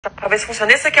Pra ver se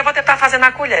funciona. Esse aqui eu vou tentar fazer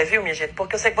na colher, viu, minha gente?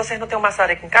 Porque eu sei que vocês não têm um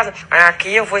maçarico em casa.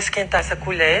 Aqui eu vou esquentar essa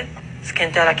colher.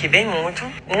 Esquentar ela aqui bem muito.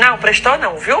 Não, prestou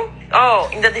não, viu? Ó,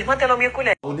 ainda desmantelou minha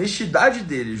colher. A honestidade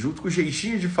dele, junto com o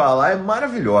jeitinho de falar, é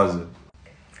maravilhosa.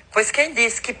 Pois quem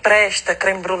disse que presta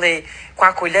creme brulee com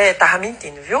a colher, tava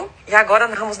mentindo, viu? E agora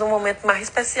nós vamos num momento mais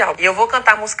especial. E eu vou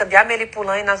cantar a música de Amélie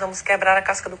Poulain e nós vamos quebrar a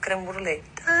casca do creme brulee.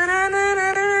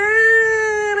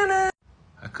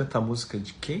 A cantar música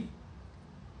de quem?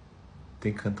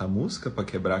 Tem que cantar música pra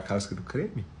quebrar a casca do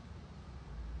creme?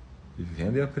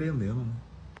 Vivendo e aprendendo, né?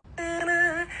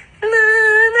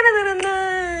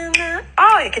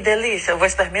 Ai, que delícia. Eu vou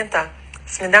experimentar.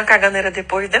 Se me der uma caganeira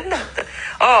depois, deu nada.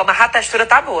 Ó, mas a textura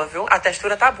tá boa, viu? A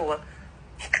textura tá boa.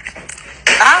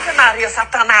 Ave Maria,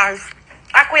 Satanás.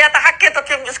 A colher tá raqueta, eu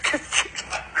tinha me esquecido.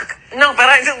 Não,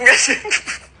 peraí, minha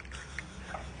gente.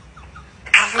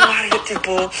 Ave Maria,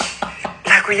 tipo...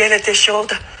 A colher é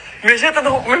textura. Minha gente, eu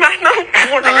não vou comer mais, não.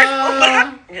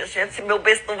 Minha gente, se meu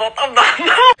beijo não volta a dar,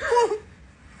 não.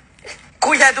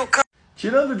 Colher do cão.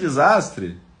 Tirando o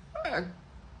desastre,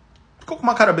 ficou com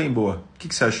uma cara bem boa. O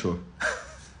que você achou?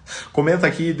 Comenta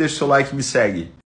aqui, deixa o seu like e me segue.